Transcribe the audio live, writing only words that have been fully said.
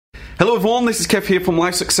Hello everyone, this is Kev here from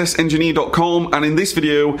LifeSuccessEngineer.com, and in this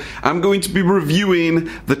video I'm going to be reviewing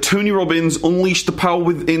the Tony Robbins Unleash the Power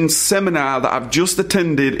Within seminar that I've just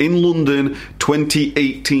attended in London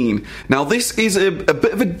 2018. Now this is a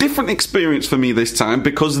bit of a different experience for me this time,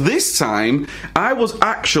 because this time I was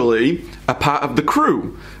actually a part of the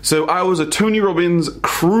crew. So I was a Tony Robbins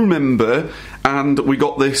crew member, and we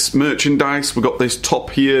got this merchandise, we got this top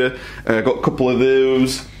here, got a couple of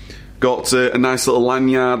those. Got a nice little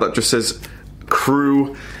lanyard that just says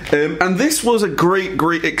crew. And this was a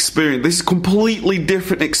great experience. This is a completely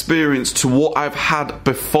different experience to what I've had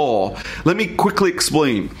before. Let me quickly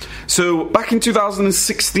explain. So back in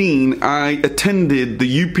 2016, I attended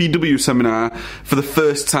the UPW seminar for the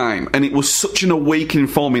first time, and it was such an awakening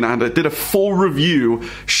for me, and I did a full review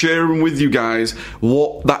sharing with you guys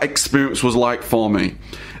what that experience was like for me.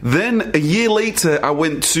 Then a year later, I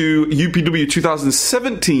went to UPW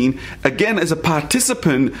 2017 again as a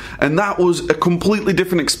participant, and that was a completely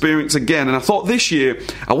different experience again. And I thought this year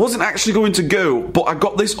I wasn't actually going to go, but I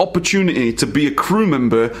got this opportunity to be a crew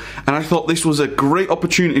member, and I thought this was a great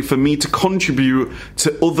opportunity for me to contribute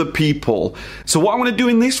to other people. So what I'm going to do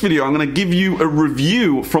in this video, I'm going to give you a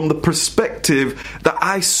review from the perspective that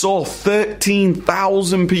I saw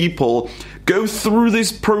 13,000 people go through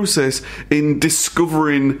this process in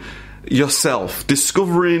discovering yourself,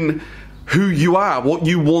 discovering who you are, what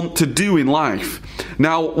you want to do in life.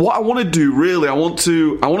 Now, what I want to do really, I want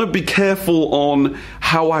to be careful on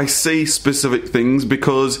how I say specific things,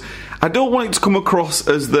 because I don't want it to come across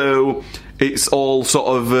as though it's all sort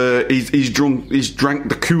of he's drank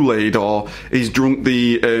the Kool-Aid, or he's drunk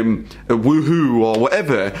the woohoo, or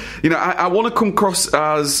whatever. You know, I want to come across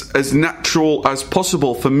as natural as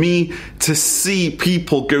possible for me to see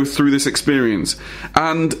people go through this experience.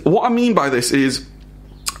 And what I mean by this is,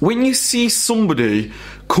 when you see somebody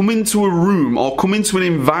come into a room or come into an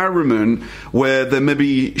environment where they're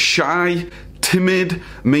maybe shy, timid,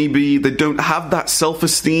 maybe they don't have that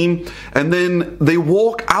self-esteem, and then they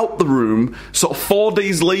walk out the room sort of 4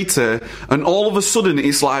 days later, and all of a sudden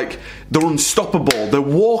it's like they're unstoppable, they're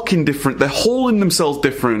walking different, they're holding themselves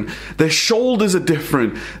different, their shoulders are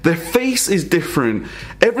different, their face is different,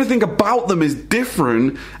 everything about them is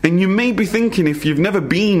different. And you may be thinking, if you've never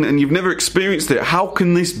been and you've never experienced it, how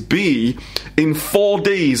can this be in 4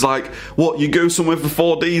 days? Like, what, you go somewhere for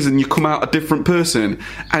 4 days and you come out a different person?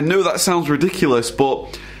 I know that sounds ridiculous,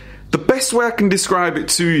 but the best way I can describe it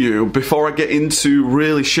to you before I get into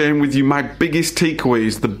really sharing with you my biggest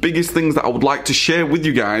takeaways, the biggest things that I would like to share with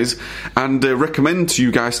you guys and recommend to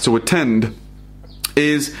you guys to attend,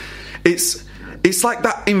 is it's like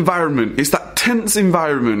that environment. It's that tense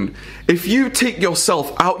environment. If you take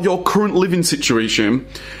yourself out your current living situation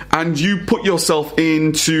and you put yourself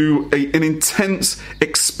into an intense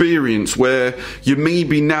experience where you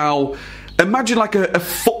maybe now, imagine like a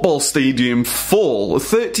football stadium full of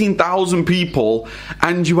 13,000 people,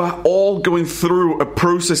 and you are all going through a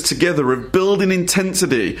process together of building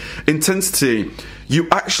intensity. You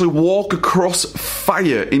actually walk across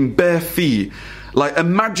fire in bare feet. Like,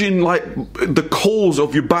 imagine like the coals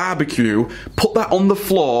of your barbecue, put that on the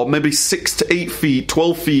floor, maybe 6 to 8 feet,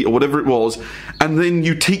 12 feet, or whatever it was, and then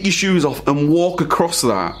you take your shoes off and walk across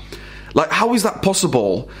that. Like, how is that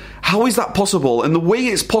possible? How is that possible? And the way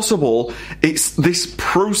it's possible, it's this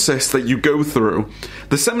process that you go through.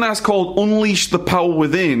 The seminar is called Unleash the Power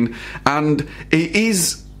Within, and it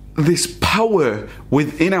is this power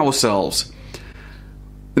within ourselves.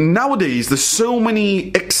 Nowadays, there's so many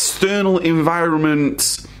external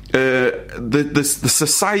environments. The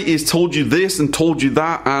society has told you this and told you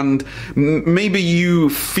that, and maybe you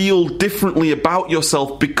feel differently about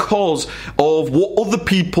yourself because of what other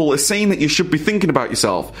people are saying that you should be thinking about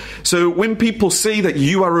yourself. So when people say that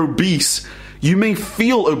you are obese, you may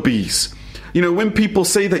feel obese. You know, when people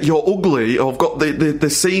say that you're ugly, or they're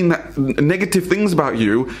saying that negative things about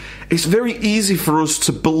you, it's very easy for us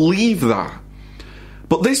to believe that.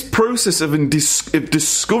 But this process of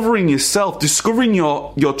discovering yourself, discovering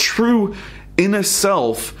your true inner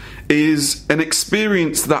self, is an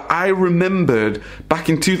experience that I remembered back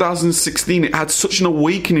in 2016. It had such an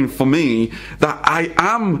awakening for me that I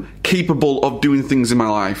am capable of doing things in my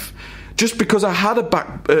life. Just because I had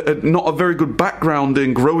not a very good background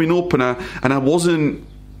in growing up, and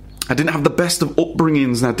I didn't have the best of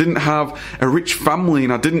upbringings, and I didn't have a rich family,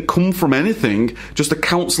 and I didn't come from anything, just a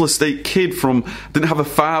council estate kid didn't have a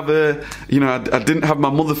father, you know, I didn't have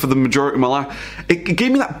my mother for the majority of my life. It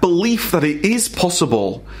gave me that belief that it is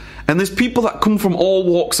possible. And there's people that come from all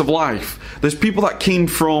walks of life. There's people that came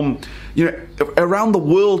from, you know, around the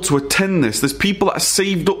world to attend this. There's people that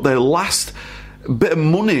saved up their last bit of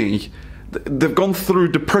money they've gone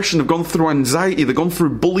through depression, they've gone through anxiety, they've gone through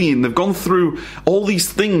bullying, they've gone through all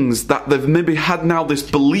these things that they've maybe had now this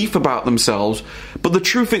belief about themselves, but the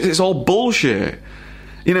truth is it's all bullshit.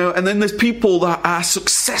 And then there's people that are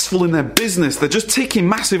successful in their business, they're just taking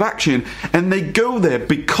massive action, and they go there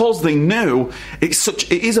because they know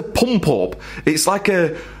it is a pump up. It's like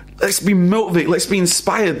let's be motivated, let's be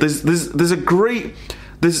inspired. There's a great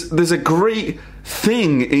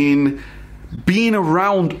thing in being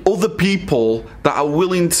around other people that are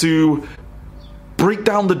willing to break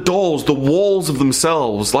down the walls of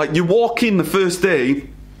themselves. Like, you walk in the first day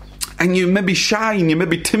and you may be shy and you may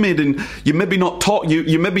be timid and you may be not taught,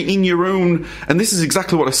 you may be in your own, and this is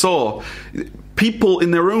exactly what I saw. People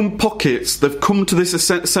in their own pockets, they've come to this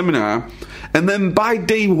seminar, and then by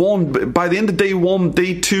the end of day one,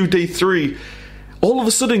 day two, day three, all of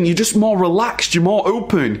a sudden you're just more relaxed, you're more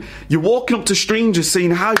open. You're walking up to strangers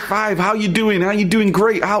saying high five, how you doing? How you doing?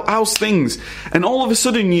 Great, how's things? And all of a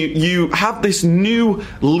sudden you have this new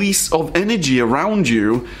lease of energy around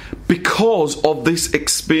you because of this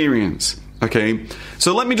experience. Okay,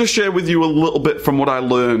 so let me just share with you a little bit from what I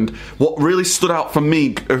learned, what really stood out for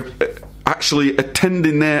me actually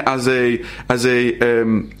attending there as a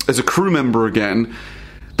crew member again.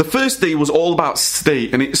 The first day was all about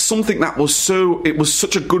state, and it's something that was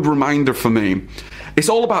such a good reminder for me. It's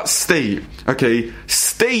all about state, okay?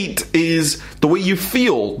 State is the way you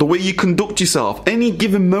feel, the way you conduct yourself. Any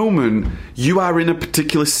given moment, you are in a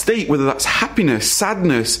particular state, whether that's happiness,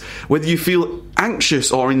 sadness, whether you feel anxious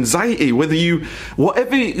or anxiety,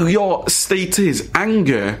 whatever your state is,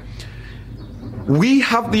 anger. We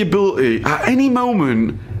have the ability at any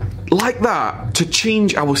moment like that to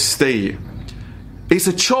change our state. It's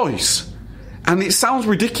a choice. And it sounds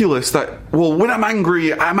ridiculous that, well, when I'm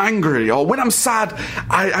angry, or when I'm sad,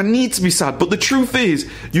 I need to be sad. But the truth is,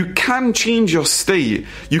 you can change your state.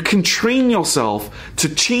 You can train yourself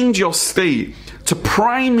to change your state, to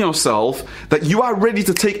prime yourself that you are ready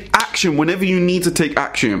to take action whenever you need to take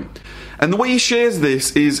action. And the way he shares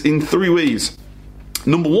this is in 3 ways.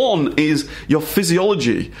 Number one is your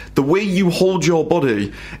physiology, the way you hold your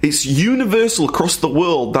body. It's universal across the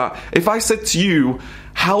world that if I said to you,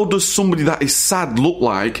 how does somebody that is sad look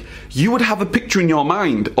like? You would have a picture in your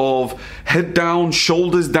mind of head down,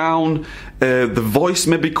 shoulders down, the voice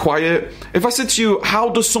may be quiet. If I said to you, how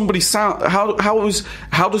does somebody sound?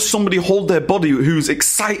 How does somebody hold their body who's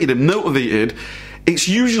excited and motivated? It's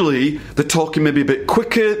usually they're talking maybe a bit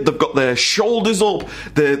quicker, they've got their shoulders up,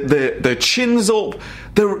 their chins up,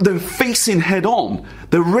 they're facing head on,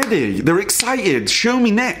 they're ready, they're excited, show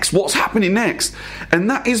me next, what's happening next?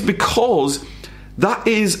 And that is because that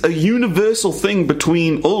is a universal thing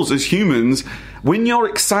between us as humans. When you're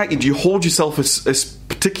excited, you hold yourself a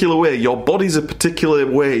particular way, your body's a particular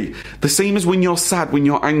way, the same as when you're sad, when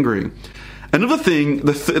you're angry. Another thing,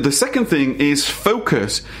 the second thing is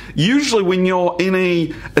focus. Usually when you're in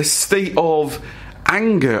a state of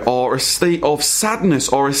anger or a state of sadness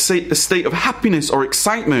or a state of happiness or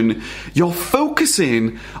excitement, you're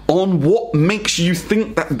focusing on what makes you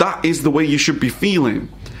think that is the way you should be feeling.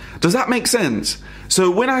 Does that make sense?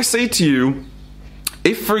 So when I say to you,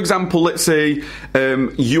 if, for example, let's say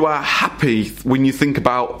you are happy when you think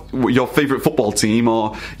about your favourite football team,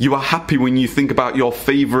 or you are happy when you think about your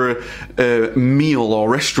favourite meal or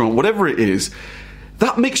restaurant, whatever it is,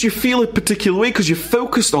 that makes you feel a particular way because you're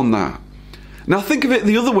focused on that. Now think of it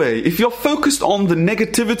the other way. If you're focused on the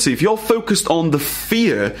negativity, if you're focused on the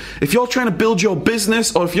fear, if you're trying to build your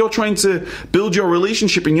business or if you're trying to build your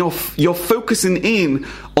relationship and you're focusing in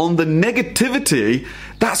on the negativity,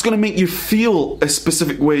 that's going to make you feel a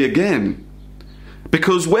specific way again.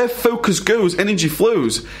 Because where focus goes, energy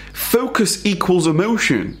flows. Focus equals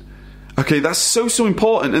emotion. Okay, that's so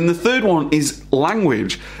important. And the third one is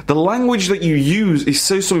language. The language that you use is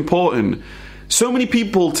so important. So many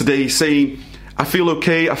people today say, I feel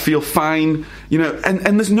okay, I feel fine,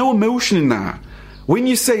 and there's no emotion in that. When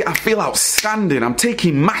you say, I feel outstanding, I'm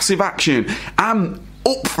taking massive action, I'm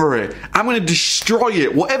up for it, I'm going to destroy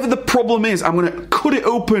it, whatever the problem is, I'm going to cut it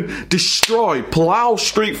open, destroy, plow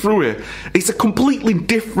straight through it. It's a completely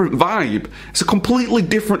different vibe. It's a completely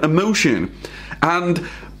different emotion. And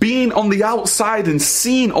being on the outside and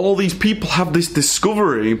seeing all these people have this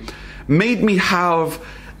discovery made me have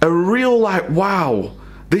a real wow,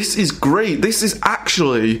 this is great. This is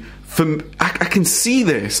actually, I can see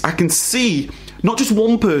this. I can see not just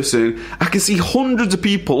one person, I can see hundreds of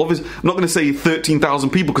people. Obviously, I'm not going to say 13,000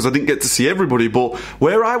 people because I didn't get to see everybody, but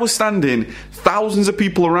where I was standing, thousands of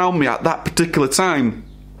people around me at that particular time,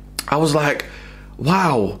 I was like,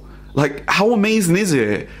 wow, how amazing is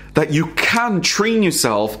it that you can train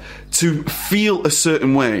yourself to feel a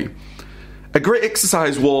certain way? a great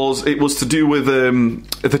exercise was to do with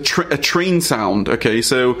a train sound. Okay,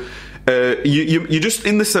 so you're just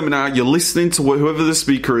in the seminar, you're listening to whoever the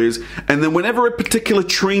speaker is, and then whenever a particular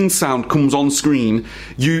train sound comes on screen,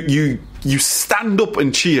 you stand up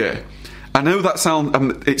and cheer. I know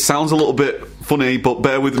that it sounds a little bit funny, but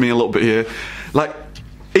bear with me a little bit here. Like,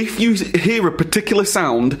 if you hear a particular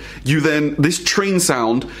sound, this train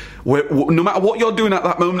sound, where no matter what you're doing at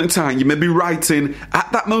that moment in time, you may be writing, at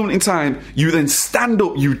that moment in time, you then stand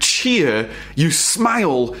up, you cheer, you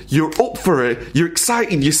smile, you're up for it, you're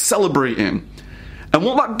excited, you're celebrating. And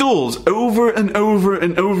what that does, over and over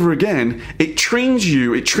and over again, it trains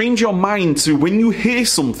your mind to, when you hear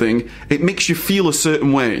something, it makes you feel a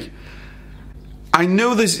certain way. I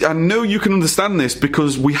know you can understand this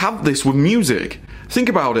because we have this with music. Think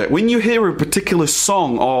about it. When you hear a particular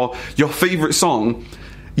song or your favourite song,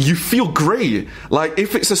 you feel great. Like,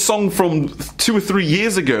 if it's a song from 2 or 3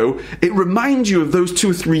 years ago, it reminds you of those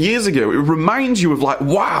 2 or 3 years ago. It reminds you of, like,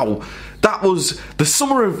 wow, that was the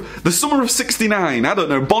summer of '69. I don't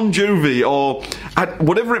know, Bon Jovi, or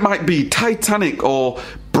whatever it might be, Titanic or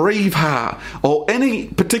Braveheart, or any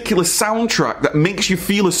particular soundtrack that makes you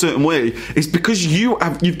feel a certain way. It's because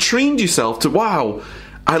you've trained yourself to, wow,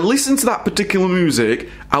 I listened to that particular music,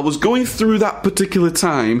 I was going through that particular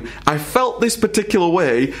time, I felt this particular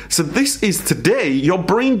way, so this is today. Your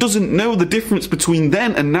brain doesn't know the difference between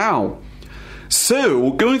then and now.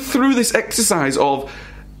 So, going through this exercise of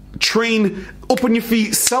train, up on your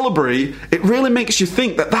feet, celebrate, it really makes you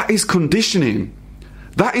think that is conditioning.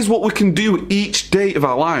 That is what we can do each day of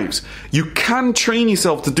our lives. You can train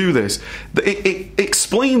yourself to do this. It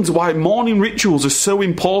explains why morning rituals are so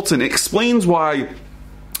important. It explains why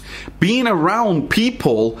being around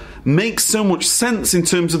people makes so much sense in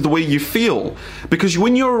terms of the way you feel. Because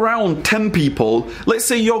when you're around 10 people, let's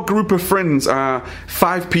say your group of friends are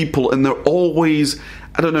 5 people and they're always,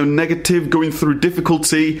 I don't know, negative, going through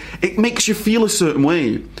difficulty, it makes you feel a certain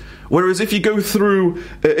way. Whereas if you go through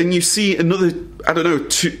and you see another, I don't know,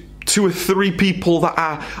 two or 3 people that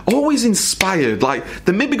are always inspired, like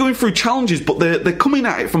they're maybe going through challenges, but they're coming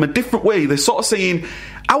at it from a different way. They're sort of saying,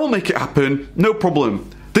 I will make it happen, no problem.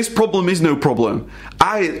 This problem is no problem.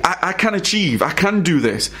 I can achieve. I can do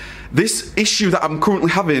this. This issue that I'm currently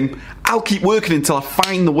having, I'll keep working until I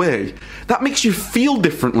find the way. That makes you feel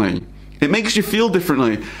differently. It makes you feel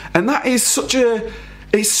differently. And that is such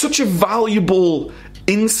a valuable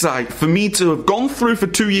insight for me to have gone through for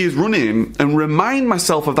 2 years running and remind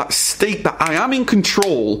myself of that state that I am in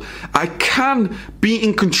control. I can be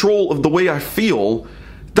in control of the way I feel.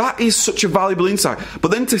 That is such a valuable insight.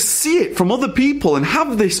 But then to see it from other people and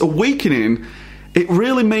have this awakening, it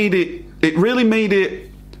really made it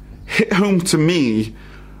hit home to me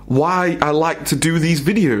why I like to do these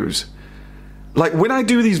videos. Like, when I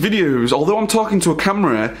do these videos, although I'm talking to a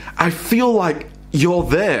camera, I feel like you're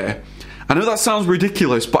there. I know that sounds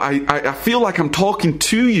ridiculous, but I feel like I'm talking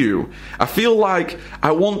to you. I feel like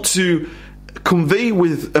I want to convey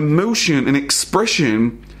with emotion and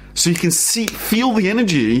expression so you can feel the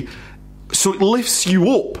energy, so it lifts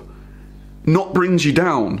you up, not brings you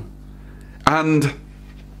down. And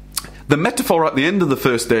the metaphor at the end of the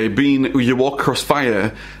first day being you walk across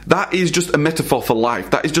fire, that is just a metaphor for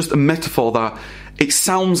life. That is just a metaphor that it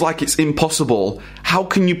sounds like it's impossible. How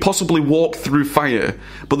can you possibly walk through fire?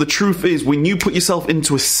 But the truth is, when you put yourself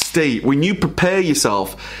into a state, when you prepare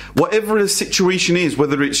yourself, whatever the situation is,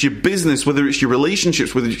 whether it's your business, whether it's your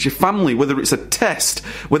relationships, whether it's your family, whether it's a test,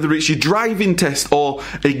 whether it's your driving test or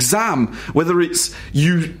exam, whether it's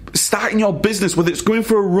you starting your business, whether it's going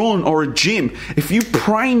for a run or a gym, if you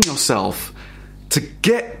prime yourself to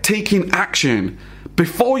taking action,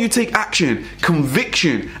 before you take action,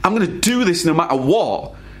 conviction, I'm going to do this no matter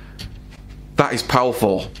what, that is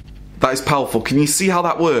powerful. That is powerful. Can you see how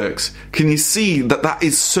that works? Can you see that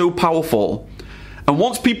is so powerful? And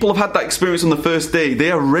once people have had that experience on the first day,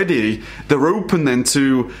 they are ready, they're open then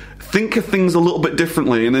to think of things a little bit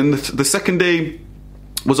differently. And then the second day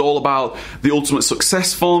was all about the ultimate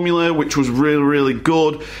success formula, which was really, really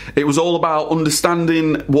good. It was all about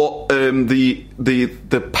understanding what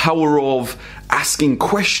the power of asking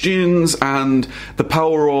questions and the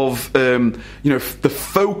power of the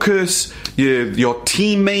focus, your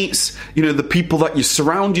teammates, the people that you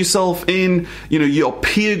surround yourself in, your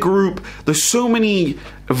peer group. There's so many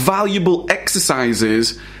valuable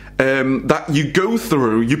exercises that you go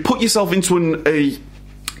through. You put yourself into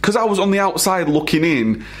because I was on the outside looking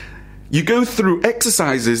in, you go through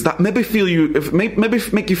exercises that maybe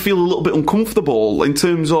make you feel a little bit uncomfortable in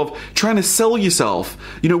terms of trying to sell yourself.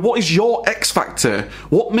 What is your X factor?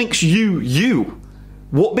 What makes you you?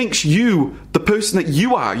 What makes you the person that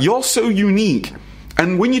you are? You're so unique.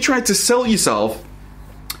 And when you try to sell yourself,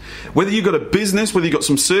 whether you've got a business, whether you've got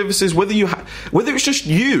some services, whether it's just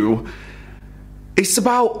you, it's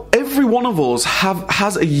about every one of us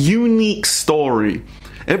has a unique story.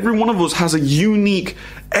 Every one of us has a unique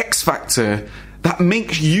X factor that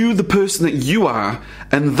makes you the person that you are,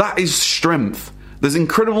 and that is strength. There's an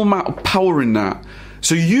incredible amount of power in that.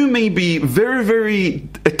 So you may be very, very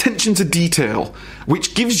attention to detail,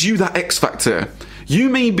 which gives you that X factor. You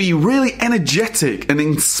may be really energetic and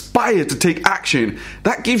inspired to take action.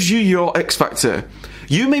 That gives you your X factor.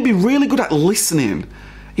 You may be really good at listening.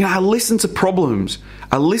 I listen to problems.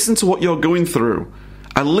 I listen to what you're going through.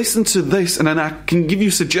 I listen to this and then I can give you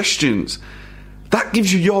suggestions. That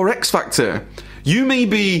gives you your X factor. You may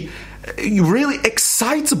be really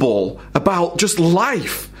excitable about just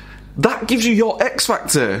life. That gives you your X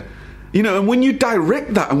factor. And when you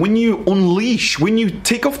direct that and when you unleash, when you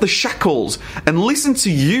take off the shackles and listen to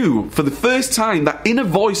you for the first time, that inner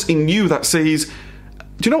voice in you that says,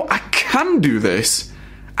 do you know, I can do this.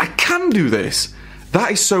 I can do this.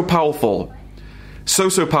 That is so powerful. So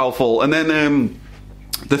powerful. And then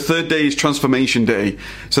the third day is Transformation Day.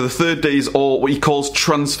 So the third day is what he calls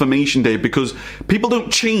Transformation Day, because people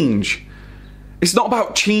don't change. It's not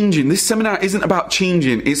about changing. This seminar isn't about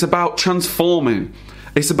changing. It's about transforming.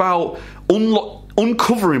 It's about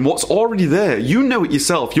uncovering what's already there. You know it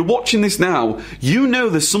yourself. You're watching this now. You know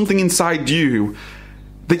there's something inside you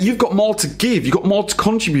that you've got more to give. You've got more to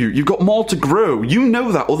contribute. You've got more to grow. You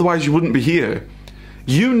know that. Otherwise you wouldn't be here.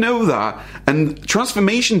 You know that. And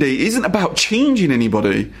Transformation Day isn't about changing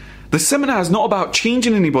anybody. The seminar is not about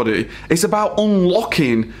changing anybody. It's about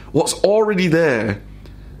unlocking what's already there.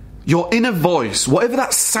 Your inner voice, whatever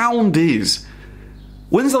that sound is.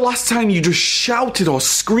 When's the last time you just shouted or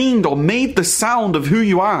screamed or made the sound of who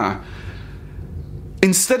you are?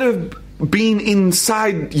 Instead of being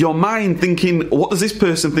inside your mind thinking, what does this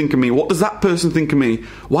person think of me? What does that person think of me?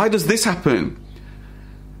 Why does this happen?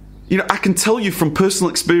 I can tell you from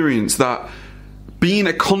personal experience that being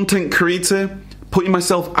a content creator, putting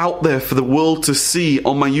myself out there for the world to see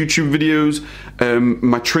on my YouTube videos,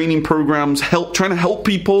 my training programs, trying to help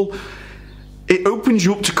people, it opens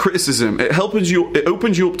you up to criticism. It opens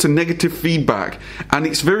you up to negative feedback, and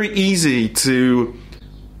it's very easy to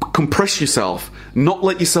compress yourself, not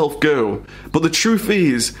let yourself go. But the truth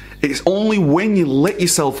is, it's only when you let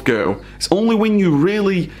yourself go, it's only when you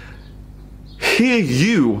really hear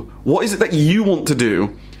you. What is it that you want to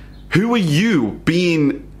do? Who are you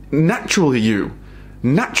being naturally you?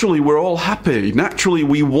 Naturally, we're all happy. Naturally,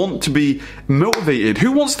 we want to be motivated.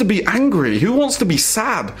 Who wants to be angry? Who wants to be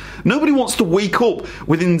sad? Nobody wants to wake up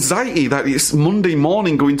with anxiety that it's Monday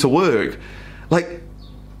morning going to work.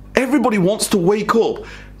 Everybody wants to wake up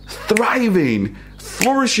thriving,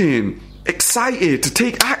 flourishing, excited to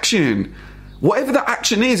take action. Whatever that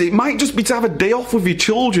action is, it might just be to have a day off with your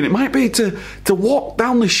children. It might be to walk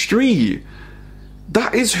down the street.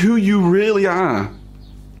 That is who you really are.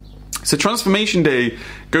 So Transformation Day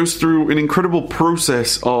goes through an incredible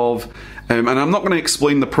process of, and I'm not going to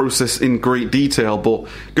explain the process in great detail, but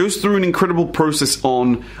goes through an incredible process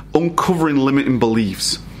on uncovering limiting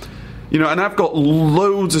beliefs. And I've got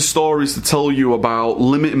loads of stories to tell you about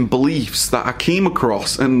limiting beliefs that I came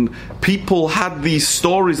across, and people had these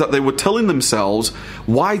stories that they were telling themselves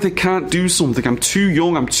why they can't do something. I'm too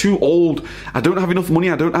young, I'm too old, I don't have enough money,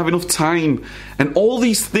 I don't have enough time. And all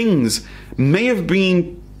these things may have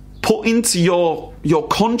been put into your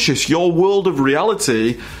conscious, your world of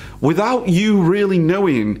reality, without you really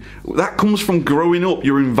knowing. That comes from growing up,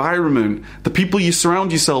 your environment, the people you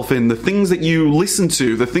surround yourself in, the things that you listen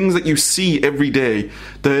to, the things that you see every day,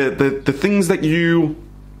 the things that you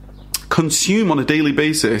consume on a daily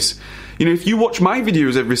basis. If you watch my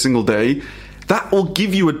videos every single day, that will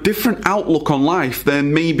give you a different outlook on life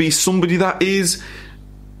than maybe somebody that is...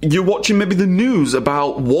 You're watching maybe the news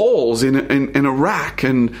about wars in Iraq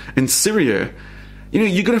and in Syria.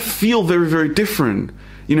 You're going to feel very, very different.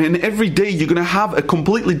 And every day you're going to have a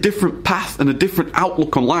completely different path and a different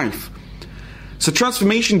outlook on life. So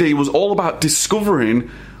Transformation Day was all about discovering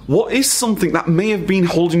what is something that may have been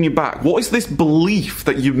holding you back. What is this belief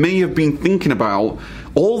that you may have been thinking about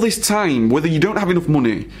all this time, whether you don't have enough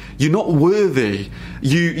money, you're not worthy,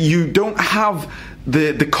 you don't have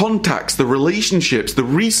the contacts, the relationships, the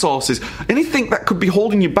resources, anything that could be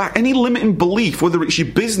holding you back, any limiting belief, whether it's your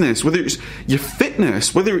business, whether it's your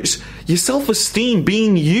fitness, whether it's your self-esteem,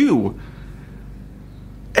 being you.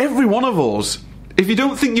 Every one of us, if you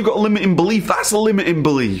don't think you've got a limiting belief, that's a limiting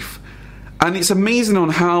belief. And it's amazing on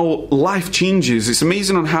how life changes. It's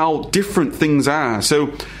amazing on how different things are.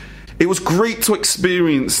 So it was great to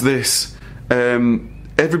experience this.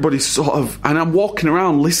 Everybody sort of, and I'm walking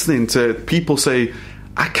around listening to people say,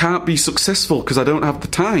 I can't be successful because I don't have the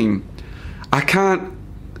time. I can't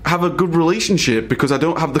have a good relationship because I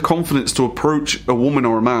don't have the confidence to approach a woman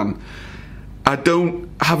or a man. I don't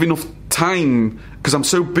have enough time because I'm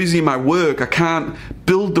so busy in my work. I can't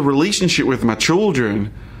build the relationship with my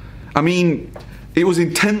children. I mean, it was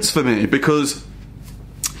intense for me because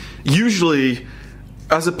usually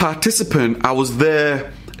as a participant, I was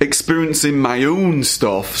there experiencing my own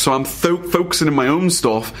stuff. So I'm focusing on my own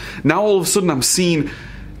stuff. Now all of a sudden I'm seeing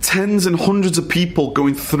tens and hundreds of people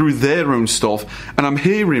going through their own stuff, and I'm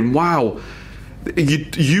hearing, wow,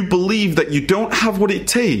 you believe that you don't have what it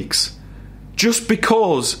takes just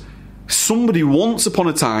because somebody once upon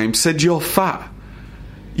a time said you're fat.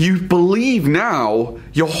 You believe now,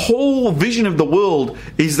 your whole vision of the world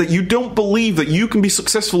is that you don't believe that you can be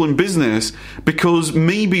successful in business because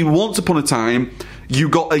maybe once upon a time you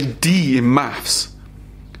got a D in maths.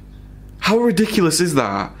 How ridiculous is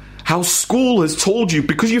that? How school has told you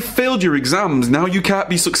because you failed your exams, now you can't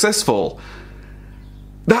be successful.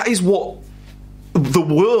 That is what the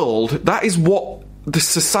world, that is what the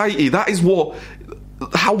society, that is what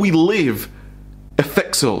how we live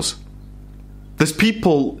affects us. There's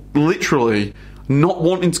people literally not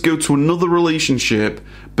wanting to go to another relationship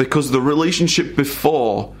because the relationship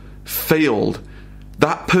before failed.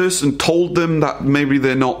 That person told them that maybe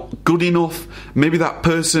they're not good enough. Maybe that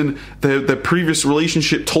person, their previous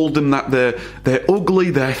relationship told them that they're ugly,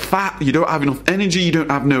 they're fat, you don't have enough energy, you don't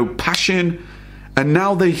have no passion. And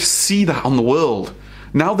now they see that on the world.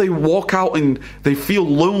 Now they walk out and they feel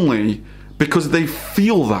lonely because they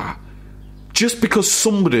feel that. Just because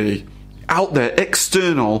somebody out there,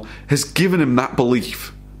 external, has given them that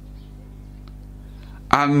belief.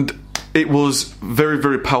 And it was very,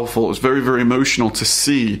 very powerful. It was very, very emotional to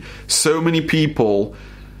see so many people,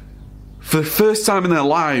 for the first time in their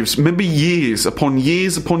lives, maybe years upon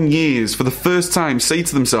years upon years, for the first time, say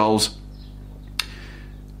to themselves,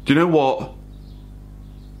 do you know what?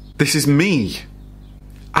 This is me.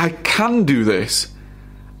 I can do this.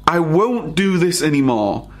 I won't do this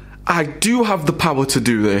anymore. I do have the power to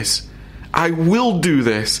do this. I will do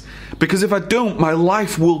this. Because if I don't, my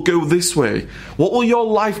life will go this way. What will your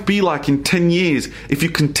life be like in 10 years if you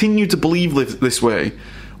continue to believe this way?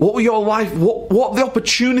 What will your life, what are the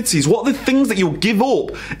opportunities, what are the things that you'll give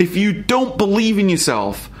up if you don't believe in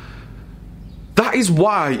yourself? That is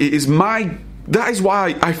why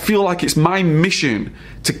I feel like it's my mission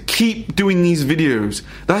to keep doing these videos.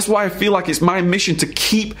 That's why I feel like it's my mission to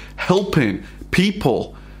keep helping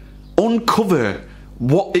people uncover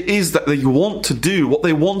what it is that they want to do, what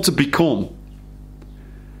they want to become.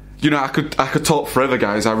 You know, I could talk forever,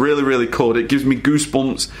 guys. I really, really could. It gives me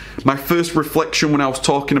goosebumps. My first reflection when I was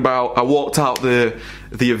talking about, I walked out the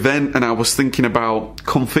event and I was thinking about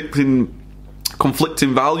conflicting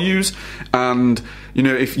values, and you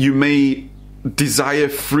know, if you may desire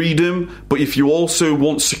freedom, but if you also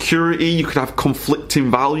want security, you could have conflicting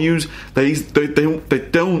values. They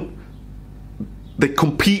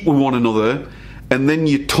compete with one another. And then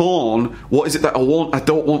you're torn. What is it that I want? I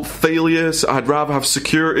don't want failure, so I'd rather have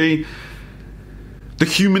security. The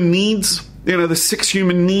human needs, you know, the 6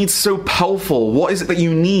 human needs, so powerful. What is it that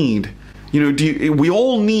you need? You know, we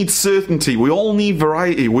all need certainty. We all need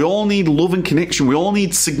variety. We all need love and connection. We all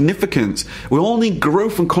need significance. We all need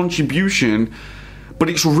growth and contribution. But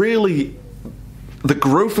it's really the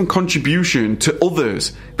growth and contribution to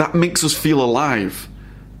others that makes us feel alive.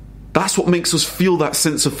 That's what makes us feel that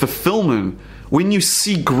sense of fulfillment. When you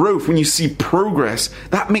see growth, when you see progress,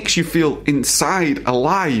 that makes you feel inside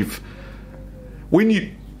alive. When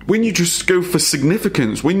you just go for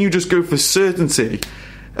significance, when you just go for certainty,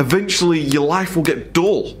 eventually your life will get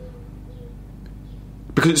dull.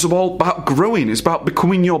 Because it's all about growing. It's about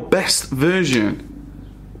becoming your best version.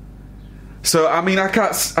 So, I mean, I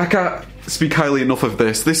can't speak highly enough of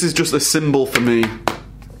this. This is just a symbol for me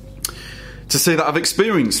to say that I've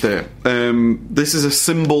experienced it. This is a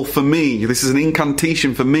symbol for me. This is an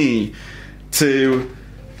incantation for me to,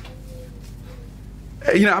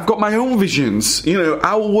 you know, I've got my own visions. You know,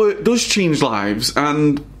 our work does change lives,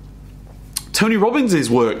 and Tony Robbins'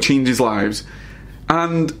 work changes lives.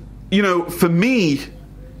 And, you know, for me,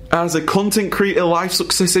 as a content creator, life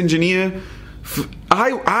success engineer,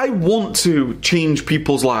 I want to change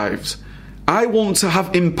people's lives. I want to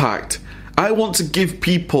have impact. I want to give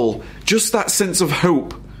people just that sense of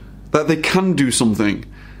hope that they can do something.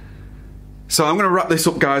 So I'm going to wrap this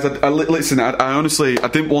up, guys. Listen, I honestly, I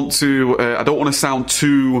didn't want to, I don't want to sound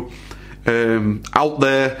too out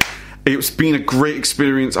there. It's been a great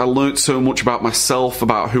experience. I learned so much about myself,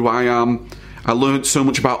 about who I am. I learned so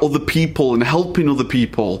much about other people and helping other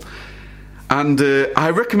people. And I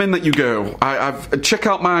recommend that you go. I've check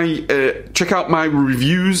out my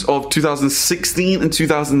reviews of 2016 and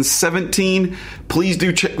 2017. Please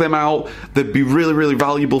do check them out. They'd be really, really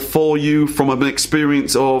valuable for you from an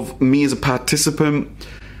experience of me as a participant.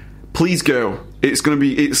 Please go. It's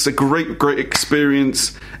a great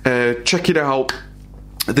experience. Check it out.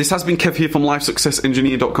 This has been Kev here from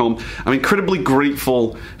LifeSuccessEngineer.com. I'm incredibly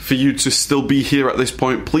grateful for you to still be here at this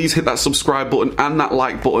point. Please hit that subscribe button and that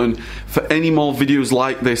like button for any more videos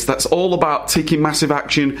like this. That's all about taking massive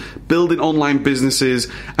action, building online businesses,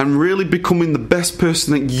 and really becoming the best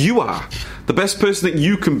person that you are, the best person that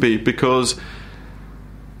you can be, because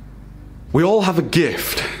we all have a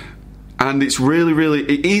gift, and it's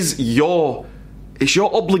your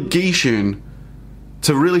obligation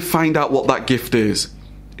to really find out what that gift is.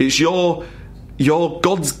 It's your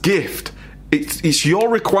God's gift. It's your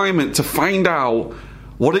requirement to find out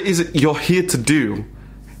what it is that you're here to do.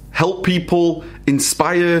 Help people,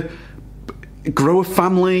 inspire, grow a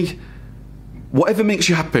family, whatever makes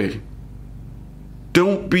you happy.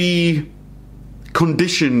 Don't be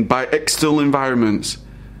conditioned by external environments.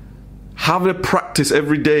 Have a practice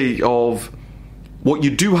every day of what you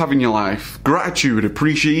do have in your life. Gratitude,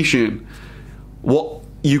 appreciation, what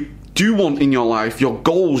you do want in your life, your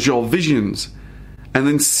goals, your visions, and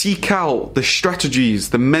then seek out the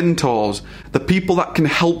strategies, the mentors, the people that can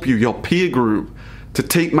help you, your peer group, to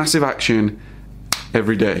take massive action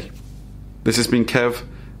every day. This has been Kev,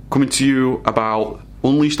 coming to you about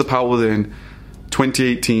Unleash the Power Within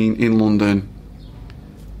 2018 in London.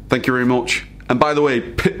 Thank you very much. And by the way,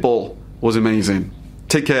 Pitbull was amazing.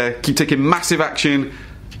 Take care, keep taking massive action.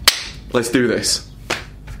 Let's do this.